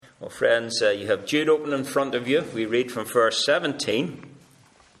Well, friends, you have Jude open in front of you. We read from verse 17,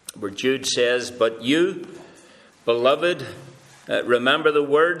 where Jude says, "But you, beloved, remember the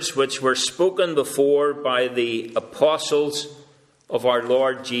words which were spoken before by the apostles of our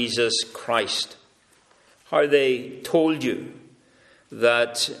Lord Jesus Christ, how they told you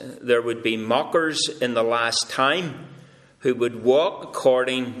that there would be mockers in the last time who would walk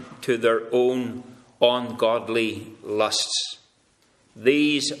according to their own ungodly lusts.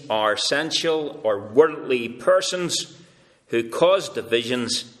 These are sensual or worldly persons who cause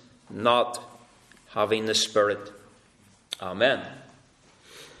divisions, not having the Spirit." Amen.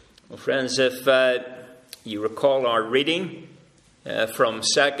 Well, friends, if you recall our reading from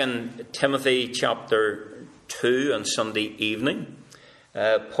 2 Timothy chapter 2 on Sunday evening,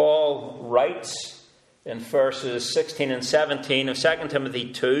 Paul writes in verses 16 and 17 of 2 Timothy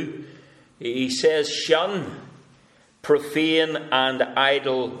 2, he says, "Shun profane and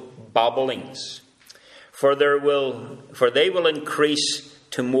idle babblings, for they will increase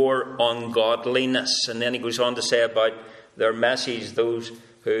to more ungodliness." And then he goes on to say about their message, those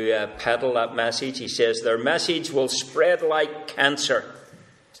who peddle that message. He says, "Their message will spread like cancer.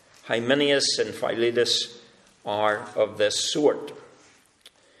 Hymenaeus and Philetus are of this sort."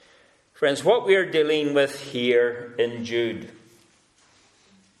 Friends, what we are dealing with here in Jude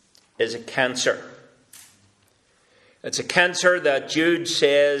is a cancer. It's a cancer that Jude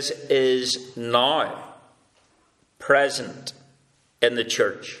says is now present in the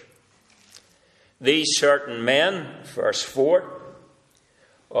church. These certain men, verse 4,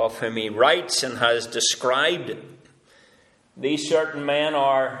 of whom he writes and has described, these certain men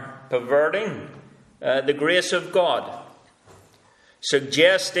are perverting the grace of God,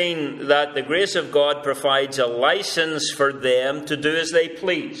 suggesting that the grace of God provides a license for them to do as they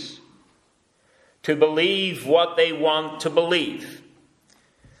please, to believe what they want to believe,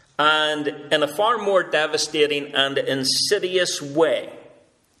 and in a far more devastating and insidious way,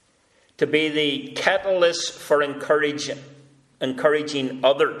 to be the catalyst for encouraging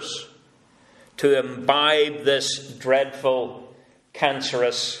others to imbibe this dreadful,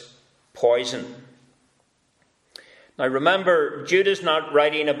 cancerous poison. Now remember, Jude is not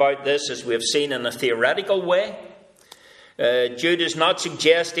writing about this, as we have seen, in a theoretical way. Jude is not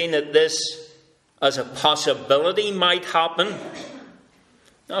suggesting that this as a possibility might happen.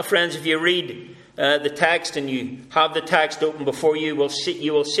 Now, friends, if you read the text and you have the text open before you,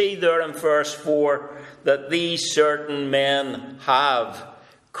 you will see there in verse 4 that these certain men have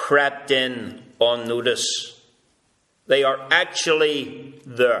crept in unnoticed. They are actually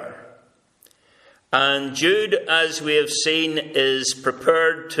there. And Jude, as we have seen, is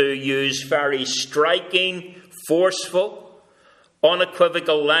prepared to use very striking, forceful,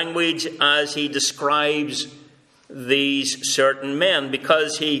 unequivocal language as he describes these certain men,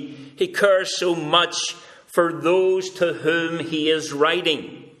 because he cares so much for those to whom he is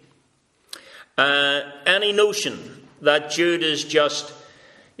writing. Any notion that Jude is just,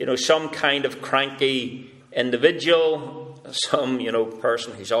 some kind of cranky individual, some,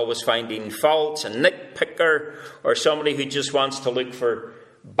 person who's always finding faults, a nitpicker, or somebody who just wants to look for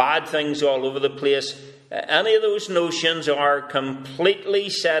bad things all over the place, any of those notions are completely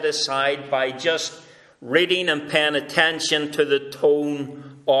set aside by just reading and paying attention to the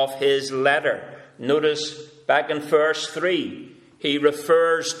tone of his letter. Notice back in verse 3, he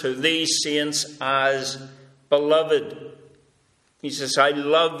refers to these saints as beloved. He says, "I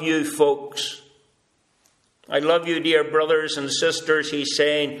love you, folks. I love you, dear brothers and sisters," he's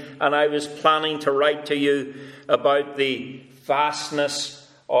saying, "and I was planning to write to you about the vastness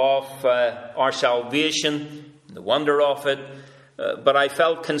of our salvation, the wonder of it, but I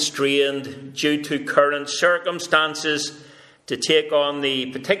felt constrained due to current circumstances to take on the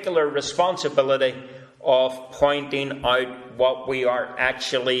particular responsibility of pointing out what we are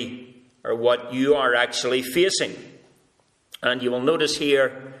actually, or what you are actually facing." And you will notice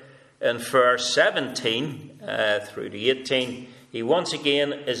here in verse 17 through to 18, he once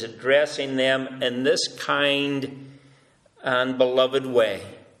again is addressing them in this kind and beloved way.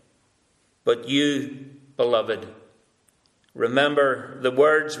 "But you, beloved, remember the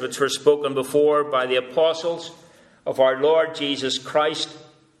words which were spoken before by the apostles of our Lord Jesus Christ,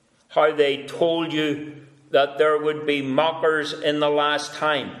 how they told you that there would be mockers in the last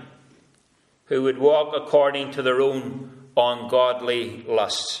time, who would walk according to their own ungodly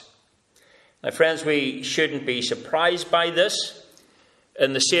lusts." Now, friends, we shouldn't be surprised by this.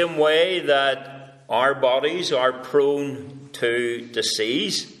 In the same way that our bodies are prone to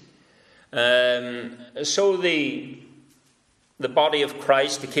disease, so the body of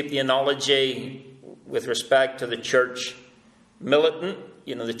Christ, to keep the analogy with respect to the church militant,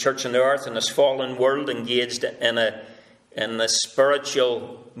 the church on the earth in this fallen world, engaged in a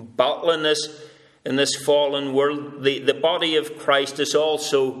spiritual battle in this fallen world, the body of Christ is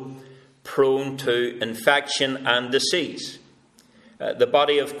also prone to infection and disease. The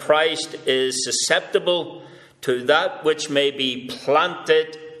body of Christ is susceptible to that which may be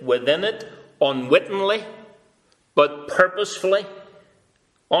planted within it unwittingly, but purposefully,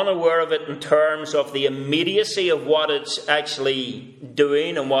 unaware of it in terms of the immediacy of what it's actually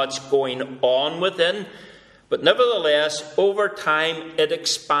doing and what's going on within. But nevertheless, over time it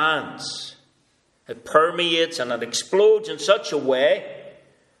expands. It permeates and it explodes in such a way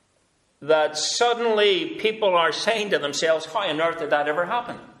that suddenly people are saying to themselves, how on earth did that ever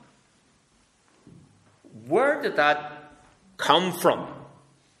happen? Where did that come from?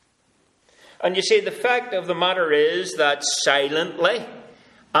 And you see, the fact of the matter is that silently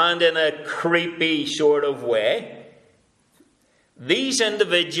and in a creepy sort of way, these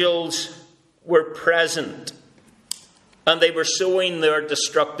individuals were present and they were sowing their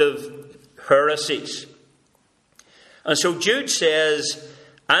destructive heresies. And so Jude says,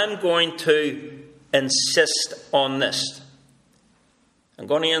 I'm going to insist on this. I'm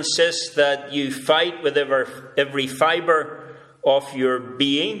going to insist that you fight with every fibre of your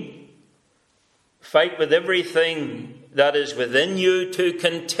being. Fight with everything that is within you to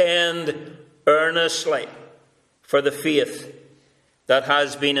contend earnestly for the faith that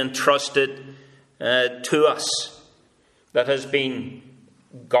has been entrusted to us, that has been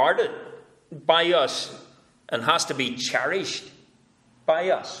guarded by us and has to be cherished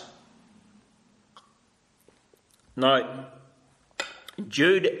by us. Now,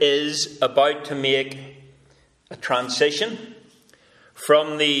 Jude is about to make a transition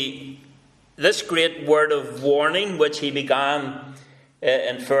from this great word of warning which he began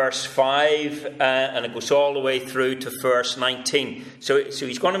in verse 5 and it goes all the way through to verse 19. So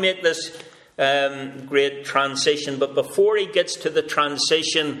he's going to make this great transition, but before he gets to the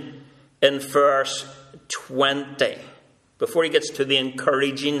transition in verse 20, before he gets to the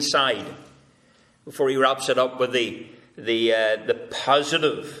encouraging side, before he wraps it up with the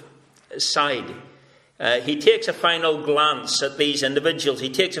positive side, he takes a final glance at these individuals. He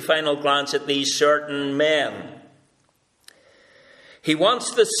takes a final glance at these certain men. He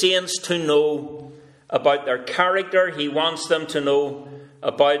wants the saints to know about their character. He wants them to know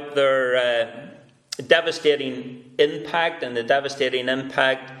about their devastating impact and the devastating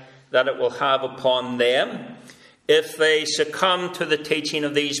impact that it will have upon them if they succumb to the teaching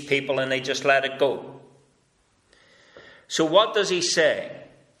of these people and they just let it go. So what does he say?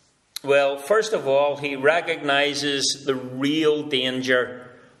 Well, first of all, he recognizes the real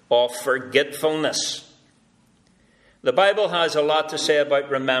danger of forgetfulness. The Bible has a lot to say about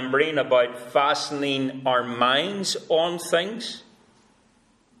remembering, about fastening our minds on things.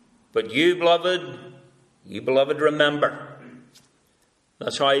 But you, beloved, remember.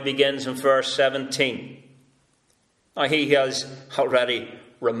 That's how he begins in verse 17. Now, he has already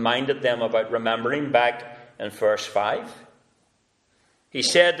reminded them about remembering back in verse 5. He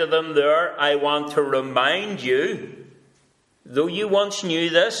said to them there, I want to remind you, though you once knew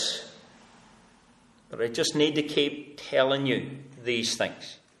this, but I just need to keep telling you these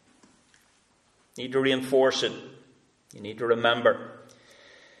things. You need to reinforce it. You need to remember.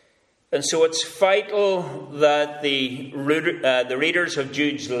 And so it's vital that the readers of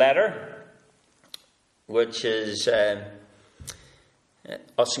Jude's letter, which is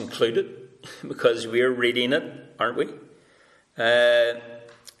us included, because we're reading it, aren't we?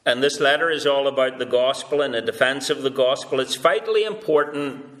 And this letter is all about the gospel and the defense of the gospel. It's vitally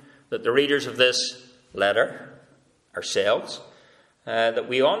important that the readers of this letter, ourselves, that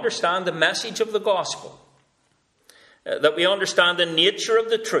we understand the message of the gospel, that we understand the nature of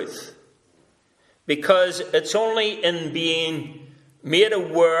the truth, because it's only in being made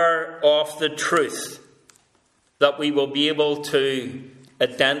aware of the truth that we will be able to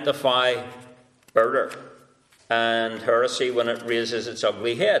identify error and heresy when it raises its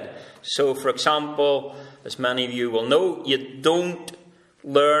ugly head. So, for example, as many of you will know, you don't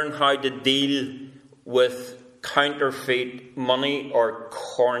learn how to deal with counterfeit money or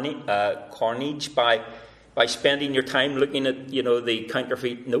coinage by spending your time looking at, the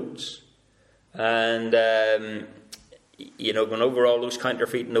counterfeit notes and, going over all those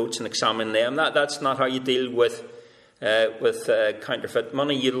counterfeit notes and examining them. That's not how you deal with counterfeit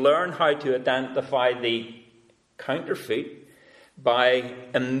money. You learn how to identify the counterfeit by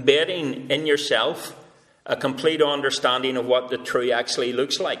embedding in yourself a complete understanding of what the true actually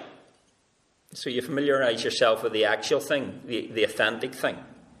looks like. So you familiarize yourself with the actual thing, the authentic thing.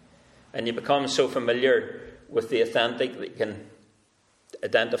 And you become so familiar with the authentic that you can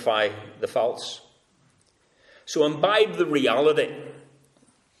identify the false. So imbibe the reality.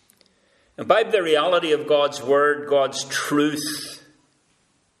 Imbibe the reality of God's word, God's truth.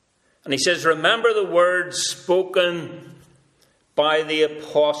 And he says, remember the words spoken by the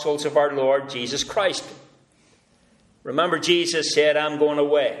apostles of our Lord Jesus Christ. Remember, Jesus said, I'm going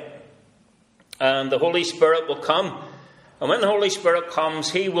away. And the Holy Spirit will come. And when the Holy Spirit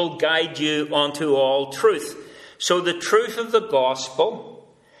comes, he will guide you unto all truth. So the truth of the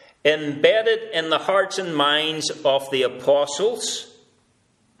gospel, embedded in the hearts and minds of the apostles,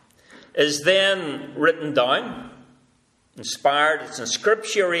 is then written down, inspired, it's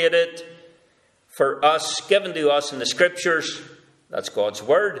inscripturated for us, given to us in the Scriptures. That's God's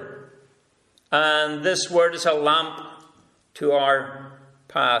word. And this word is a lamp to our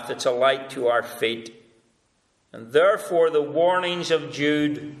path. It's a light to our feet. And therefore the warnings of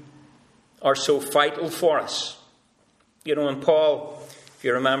Jude are so vital for us. You know, when Paul, if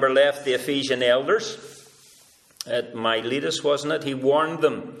you remember, left the Ephesian elders at Miletus, wasn't it? He warned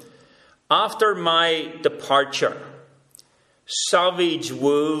them, after my departure, savage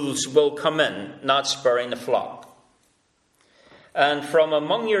wolves will come in, not sparing the flock. And from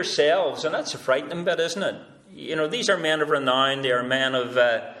among yourselves, and that's a frightening bit, isn't it? You know, these are men of renown. They are men of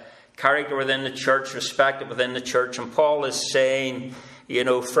character within the church, respected within the church. And Paul is saying, you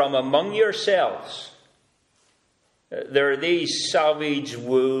know, from among yourselves, there are these savage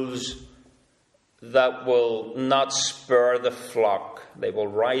wolves that will not spare the flock. They will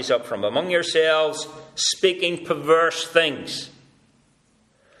rise up from among yourselves, speaking perverse things,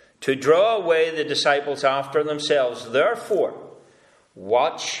 to draw away the disciples after themselves. Therefore,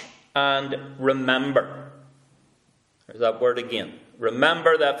 watch and remember. There's that word again.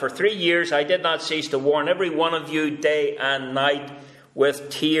 Remember that for 3 years I did not cease to warn every one of you day and night with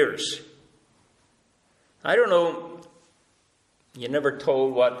tears. I don't know. You're never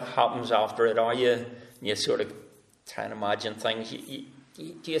told what happens after it, are you? You sort of try and imagine things.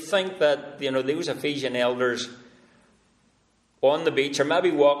 Do you think that, you know, those Ephesian elders on the beach, or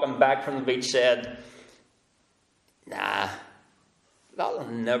maybe walking back from the beach, said, nah, that'll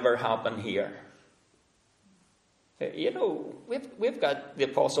never happen here? You know, we've got the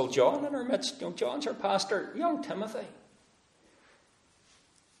Apostle John in our midst. You know, John's our pastor, young Timothy.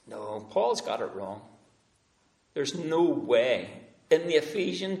 No, Paul's got it wrong. There's no way in the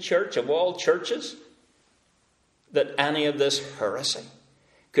Ephesian church, of all churches, that any of this heresy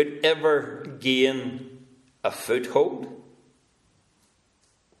could ever gain a foothold.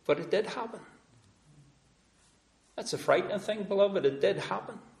 But it did happen. That's a frightening thing, beloved. It did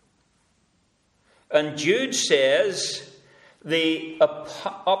happen. And Jude says the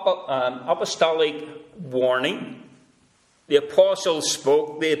apostolic warning, the apostles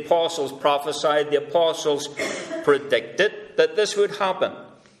spoke, the apostles prophesied, the apostles predicted that this would happen.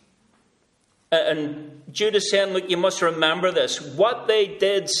 And Jude is saying, look, you must remember this. What they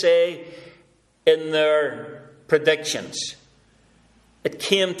did say in their predictions, it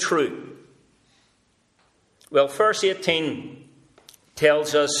came true. Well, verse 18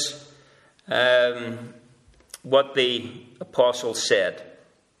 tells us what the apostles said.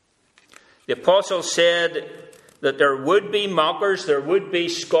 The apostles said that there would be mockers, there would be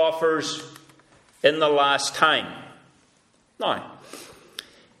scoffers in the last time. Now,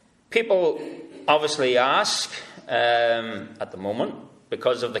 people obviously ask at the moment,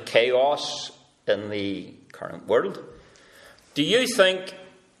 because of the chaos in the current world, do you think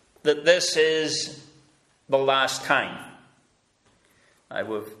that this is the last time? I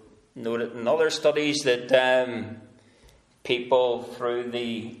would noted in other studies that people through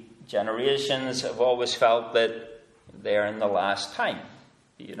the generations have always felt that they're in the last time.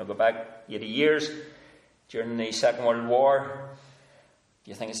 You know, go back 80 years during the Second World War.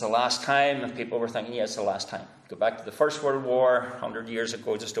 Do you think it's the last time? And people were thinking, yeah, it's the last time. Go back to the First World War, 100 years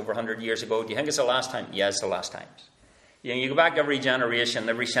ago, just over 100 years ago. Do you think it's the last time? Yeah, it's the last time. You know, you go back every generation,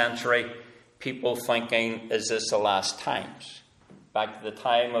 every century, people thinking, is this the last times? Back to the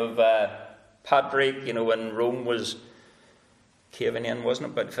time of Patrick, you know, when Rome was caving in, wasn't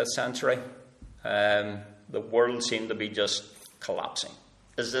it, about the 5th century? The world seemed to be just collapsing.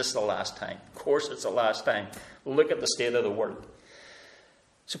 Is this the last time? Of course it's the last time. Look at the state of the world.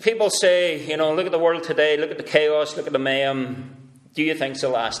 So people say, you know, look at the world today, look at the chaos, look at the mayhem. Do you think it's the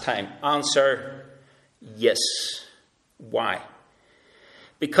last time? Answer, yes. Why?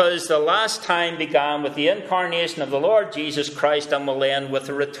 Because the last time began with the incarnation of the Lord Jesus Christ and will end with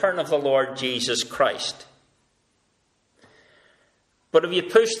the return of the Lord Jesus Christ. But if you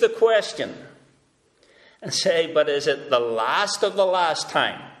push the question and say, but is it the last of the last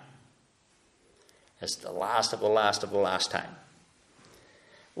time? It's the last of the last of the last time.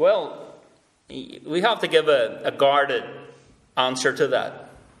 Well, we have to give a guarded answer to that.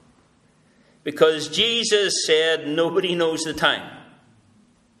 Because Jesus said nobody knows the time.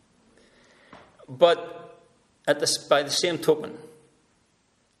 But by the same token,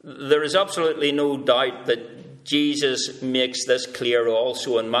 there is absolutely no doubt that Jesus makes this clear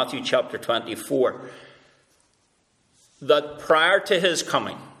also in Matthew chapter 24, that prior to his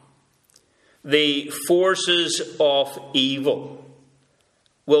coming, the forces of evil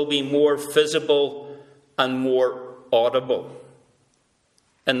will be more visible and more audible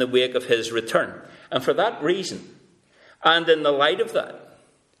in the wake of his return. And for that reason, and in the light of that,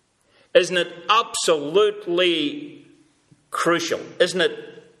 isn't it absolutely crucial, isn't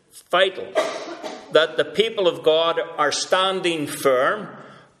it vital, that the people of God are standing firm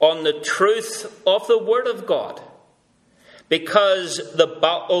on the truth of the Word of God? Because the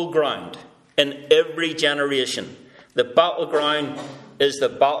battleground in every generation, the battleground is the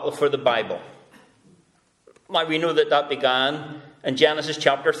battle for the Bible. Now, we know that began in Genesis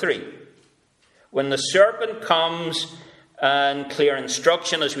chapter 3. When the serpent comes, and clear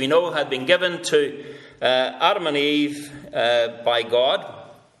instruction, as we know, had been given to Adam and Eve by God.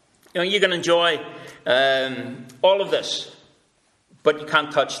 You can enjoy all of this, but you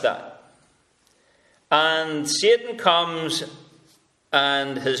can't touch that. And Satan comes,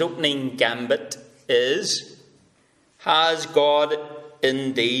 and his opening gambit is, has God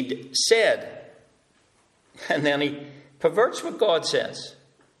indeed said? And then he perverts what God says.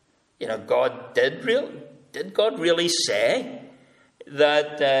 Did God really say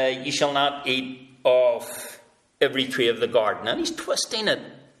that you shall not eat of every tree of the garden? And he's twisting it.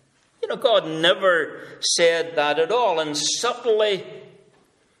 God never said that at all. And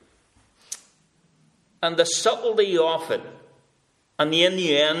the subtlety of it, and the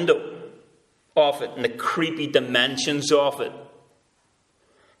innuendo of it, and the creepy dimensions of it,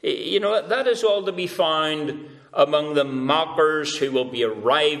 that is all to be found among the mockers who will be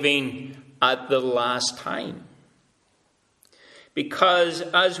arriving at the last time. Because,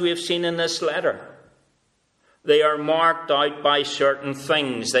 as we have seen in this letter, they are marked out by certain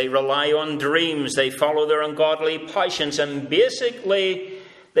things. They rely on dreams. They follow their ungodly passions. And basically,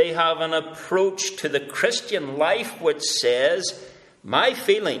 they have an approach to the Christian life which says, my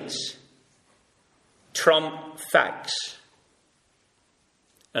feelings trump facts.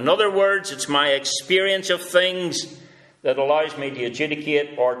 In other words, it's my experience of things that allows me to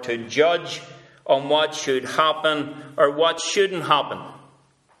adjudicate or to judge on what should happen or what shouldn't happen.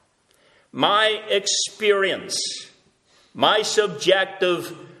 My experience, my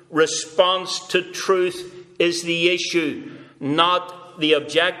subjective response to truth is the issue, not the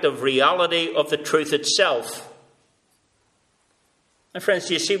objective reality of the truth itself. And friends,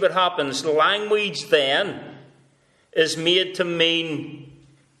 do you see what happens? Language then is made to mean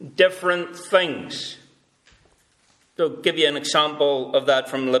different things. So I'll give you an example of that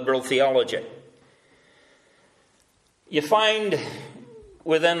from liberal theology. You find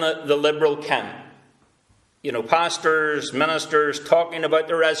within the liberal camp, pastors, ministers talking about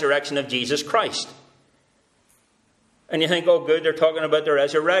the resurrection of Jesus Christ. And you think, oh good, they're talking about the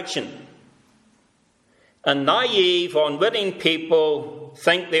resurrection. And naive, unwitting people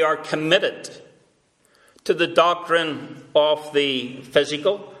think they are committed to the doctrine of the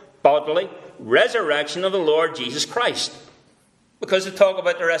physical, bodily resurrection of the Lord Jesus Christ, because they talk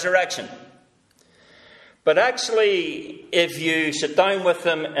about the resurrection. But actually, if you sit down with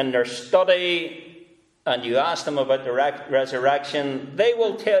them in their study and you ask them about the resurrection, they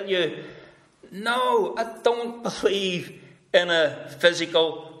will tell you, no, I don't believe in a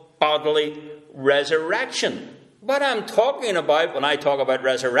physical, bodily resurrection. What I'm talking about when I talk about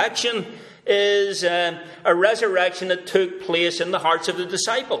resurrection is a resurrection that took place in the hearts of the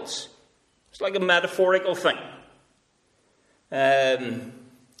disciples. It's like a metaphorical thing, a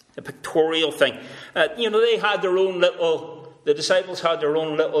pictorial thing. They had their own the disciples had their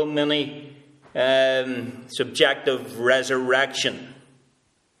own little mini subjective resurrection.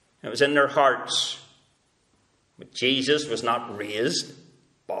 It was in their hearts. But Jesus was not raised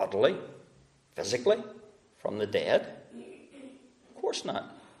bodily, physically, from the dead. Of course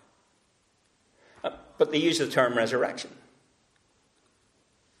not. But they use the term resurrection.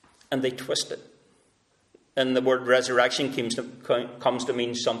 And they twist it. And the word resurrection comes to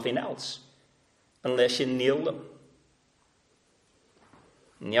mean something else, unless you nail them.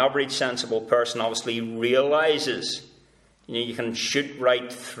 And the average sensible person obviously realizes you can shoot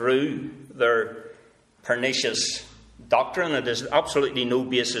right through their pernicious doctrine. It has absolutely no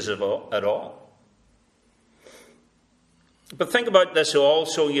basis at all. But think about this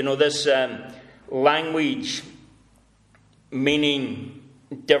also, this language meaning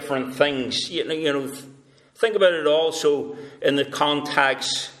different things. Think about it also in the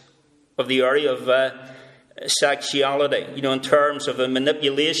context of the area of sexuality, in terms of the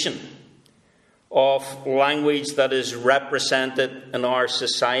manipulation of language that is represented in our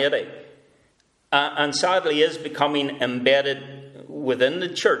society. And sadly is becoming embedded within the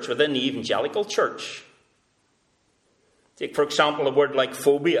church, within the evangelical church. Take, for example, a word like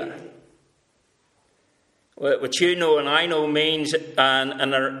phobia, which you know and I know means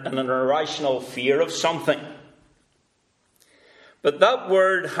an irrational fear of something. But that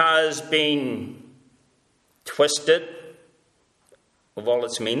word has been twisted of all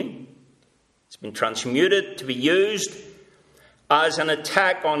its meaning. It's been transmuted to be used as an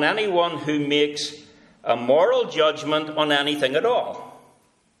attack on anyone who makes a moral judgment on anything at all.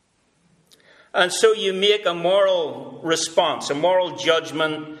 And so you make a moral response, a moral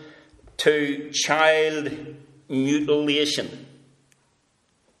judgment to child mutilation.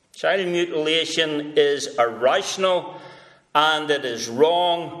 Child mutilation is irrational and it is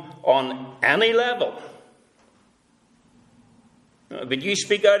wrong on any level. But you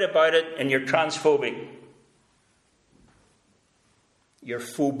speak out about it and you're transphobic. You're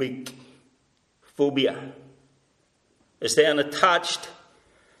phobic. Phobia is then attached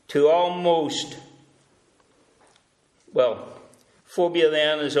to almost, phobia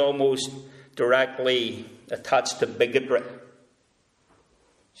then is almost directly attached to bigotry.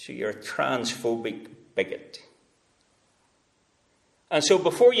 So you're a transphobic bigot. And so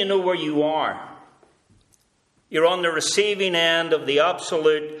before you know where you are, you're on the receiving end of the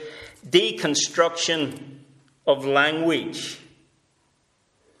absolute deconstruction of language.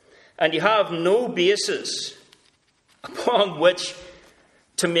 And you have no basis upon which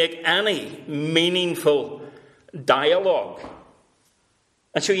to make any meaningful dialogue.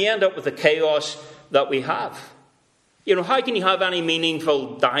 And so you end up with the chaos that we have. How can you have any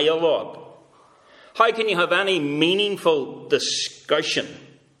meaningful dialogue? How can you have any meaningful discussion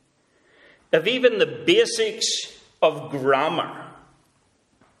if even the basics of grammar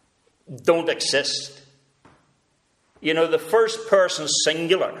don't exist? The first person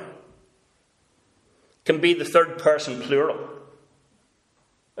singular can be the third person plural.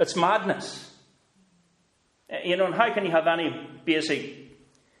 It's madness. And how can you have any basic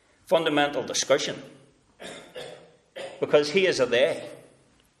fundamental discussion? Because he is a they.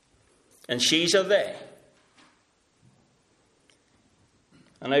 And she's a they.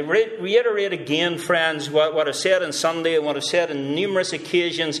 And I reiterate again, friends, what I've said on Sunday and what I've said on numerous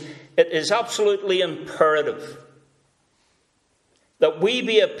occasions. It is absolutely imperative that we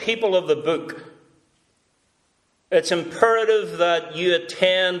be a people of the book. It's imperative that you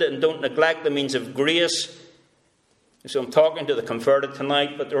attend and don't neglect the means of grace. So I'm talking to the converted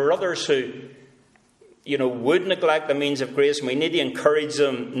tonight, but there are others who, would neglect the means of grace, and we need to encourage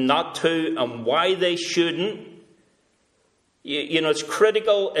them not to, and why they shouldn't. It's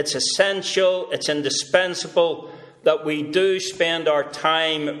critical, it's essential, it's indispensable that we do spend our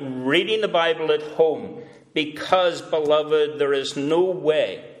time reading the Bible at home, because, beloved, there is no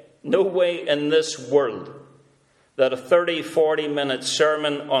way in this world that a 30, 40-minute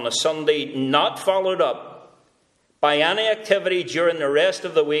sermon on a Sunday, not followed up by any activity during the rest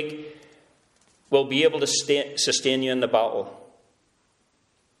of the week, will be able to sustain you in the battle.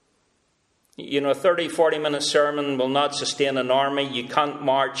 A 30, 40-minute sermon will not sustain an army. You can't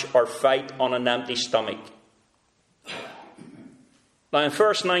march or fight on an empty stomach. Now in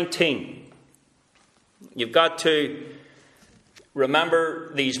verse 19, you've got to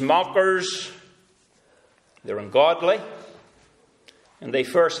remember these mockers. They're ungodly. And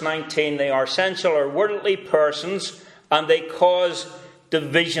verse 19, they are sensual or worldly persons, and they cause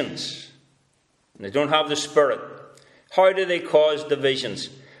divisions. And they don't have the Spirit. How do they cause divisions?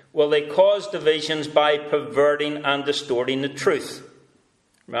 Well, they cause divisions by perverting and distorting the truth.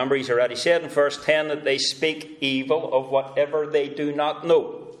 Remember, he's already said in verse 10 that they speak evil of whatever they do not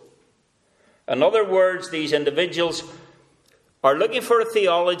know. In other words, these individuals are looking for a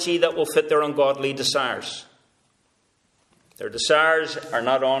theology that will fit their ungodly desires. Their desires are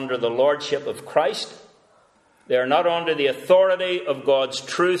not under the lordship of Christ. They are not under the authority of God's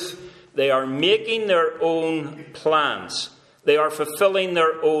truth. They are making their own plans. They are fulfilling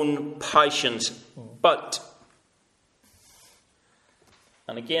their own passions. But,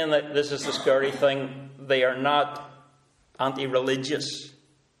 and again, this is the scary thing, they are not anti-religious.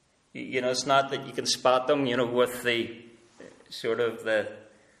 It's not that you can spot them, with the sort of the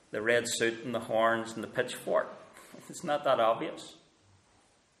red suit and the horns and the pitchfork. It's not that obvious.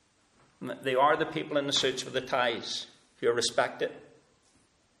 They are the people in the suits with the ties who are respected.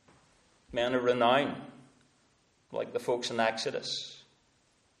 Men of renown, like the folks in Exodus.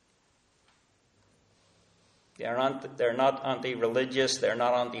 They're not anti-religious. They're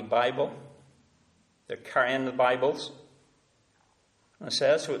not anti-Bible. They're carrying the Bibles. And I say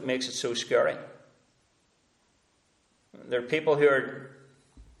that's what makes it so scary. There are people who are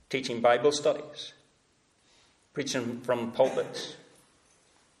teaching Bible studies, preaching from pulpits,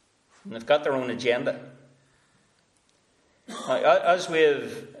 and they've got their own agenda. Now, as we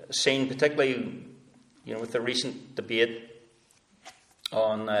have seen, particularly with the recent debate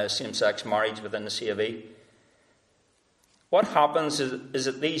on same-sex marriage within the CAV, what happens is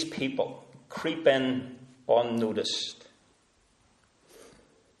that these people creep in unnoticed.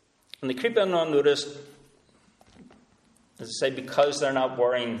 And they creep in unnoticed, as I say, because they're not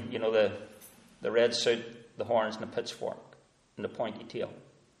wearing, the red suit, the horns, and the pitchfork, and the pointy tail.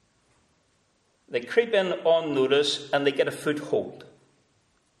 They creep in unnoticed, and they get a foothold.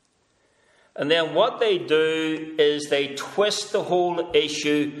 And then what they do is they twist the whole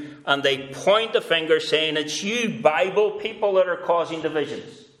issue, and they point the finger saying, it's you Bible people that are causing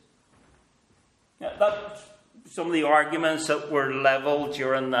divisions. That's some of the arguments that were levelled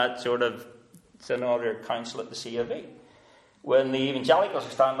during that sort of synod or council at the CAV. When the evangelicals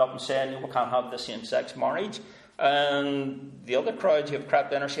are standing up and saying, we can't have the same-sex marriage. And the other crowds who have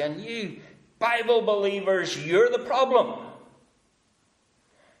crept in are saying, you Bible believers, you're the problem.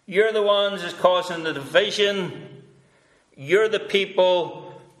 You're the ones that's causing the division. You're the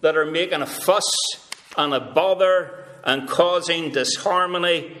people that are making a fuss and a bother and causing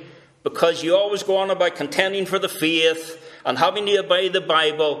disharmony because you always go on about contending for the faith and having to obey the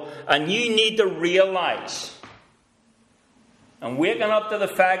Bible. And you need to realise and waking up to the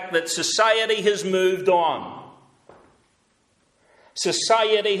fact that society has moved on.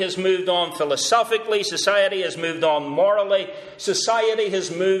 Society has moved on philosophically. Society has moved on morally. Society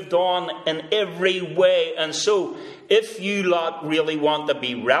has moved on in every way. And so, if you lot really want to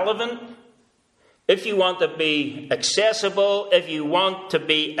be relevant, if you want to be accessible, if you want to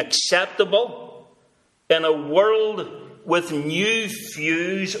be acceptable in a world with new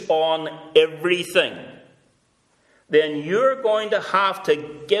views on everything, then you're going to have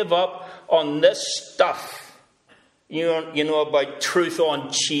to give up on this stuff. You know about truth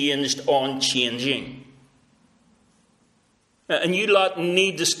unchanged, unchanging. And you lot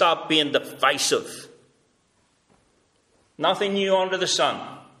need to stop being divisive. Nothing new under the sun.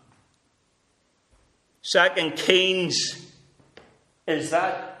 2 Kings, is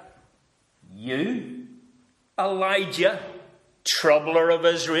that you, Elijah, troubler of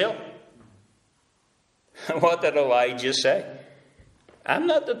Israel? What did Elijah say? I'm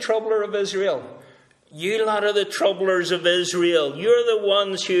not the troubler of Israel. You lot are the troublers of Israel. You're the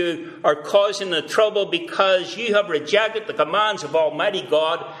ones who are causing the trouble because you have rejected the commands of Almighty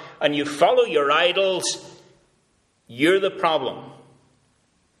God and you follow your idols. You're the problem.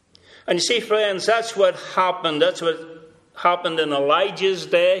 And you see, friends, that's what happened. That's what happened in Elijah's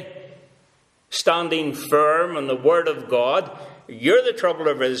day. Standing firm on the Word of God. You're the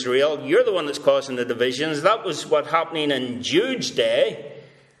troubler of Israel. You're the one that's causing the divisions. That was what happening in Jude's day.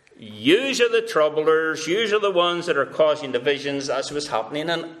 Yous are the troublers. Yous are the ones that are causing divisions. That's what's happening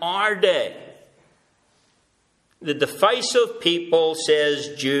in our day. The divisive people, says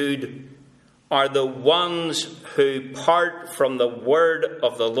Jude, are the ones who part from the word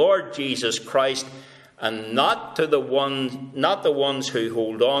of the Lord Jesus Christ, and not the ones who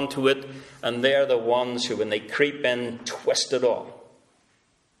hold on to it, and they're the ones who, when they creep in, twist it all.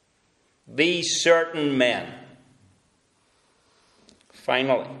 These certain men,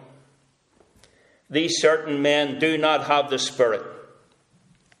 finally, these certain men do not have the Spirit.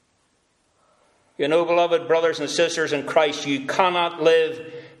 You know, beloved brothers and sisters in Christ, you cannot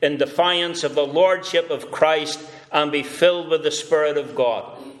live in defiance of the Lordship of Christ and be filled with the Spirit of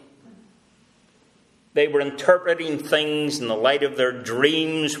God. They were interpreting things in the light of their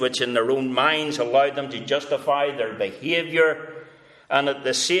dreams, which in their own minds allowed them to justify their behaviour, and at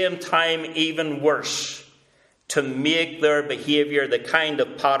the same time, even worse, to make their behaviour the kind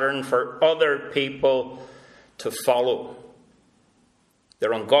of pattern for other people to follow.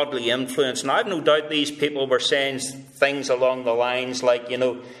 Their ungodly influence. And I've no doubt these people were saying things along the lines like,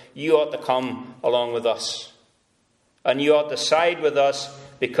 you ought to come along with us. And you ought to side with us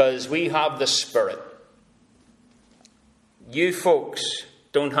because we have the Spirit. You folks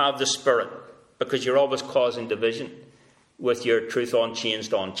don't have the Spirit because you're always causing division with your truth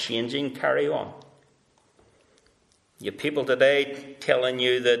unchanged, unchanging. Carry on. You people today telling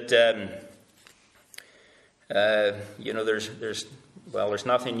you that, there's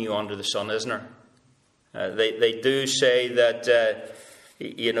nothing new under the sun, isn't there? They do say that,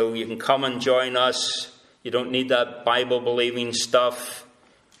 you can come and join us. You don't need that Bible-believing stuff.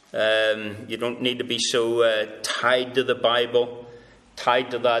 You don't need to be so tied to the Bible,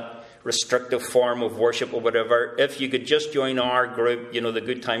 tied to that restrictive form of worship or whatever. If you could just join our group, the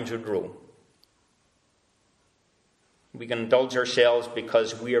good times would roll. We can indulge ourselves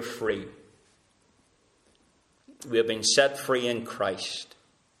because we are free. We have been set free in Christ.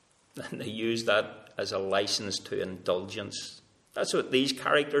 And they use that as a license to indulgence. That's what these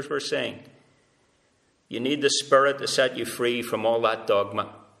characters were saying. You need the Spirit to set you free from all that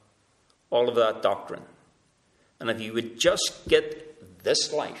dogma, all of that doctrine. And if you would just get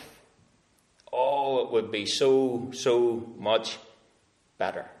this life, it would be so much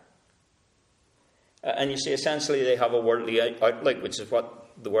better. And you see, essentially they have a worldly outlook, which is what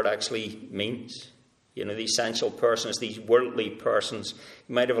the word actually means. The essential persons, these worldly persons.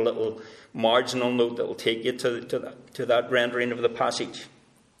 You might have a little marginal note that will take you to that rendering of the passage.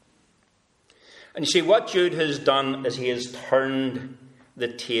 And you see, what Jude has done is he has turned the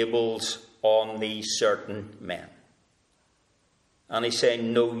tables on these certain men. And he's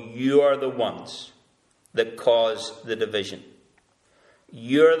saying, no, you are the ones that cause the division.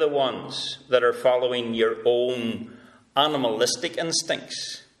 You're the ones that are following your own animalistic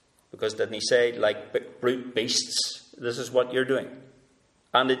instincts. Because didn't he say, like brute beasts, this is what you're doing.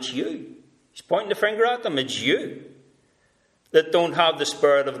 And it's you. He's pointing the finger at them. It's you that don't have the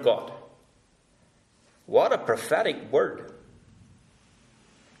Spirit of God. What a prophetic word.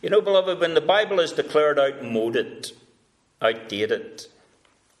 Beloved, when the Bible is declared outmoded, outdated,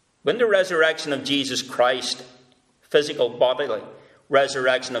 when the resurrection of Jesus Christ, physical bodily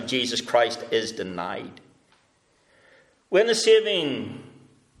resurrection of Jesus Christ is denied, when the saving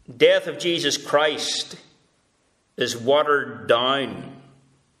death of Jesus Christ is watered down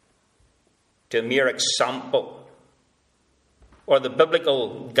to a mere example, or the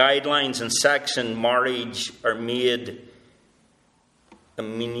biblical guidelines in sex and marriage are made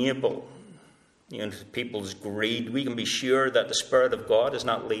amenable to people's greed, we can be sure that the Spirit of God is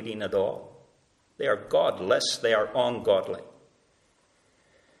not leading at all. They are godless, they are ungodly.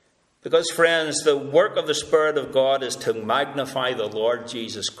 Because, friends, the work of the Spirit of God is to magnify the Lord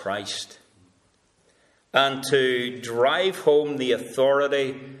Jesus Christ and to drive home the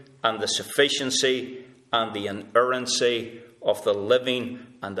authority and the sufficiency and the inerrancy of the living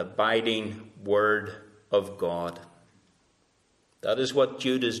and abiding Word of God. That is what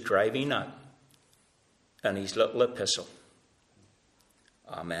Jude is driving at in his little epistle.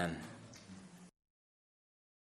 Amen.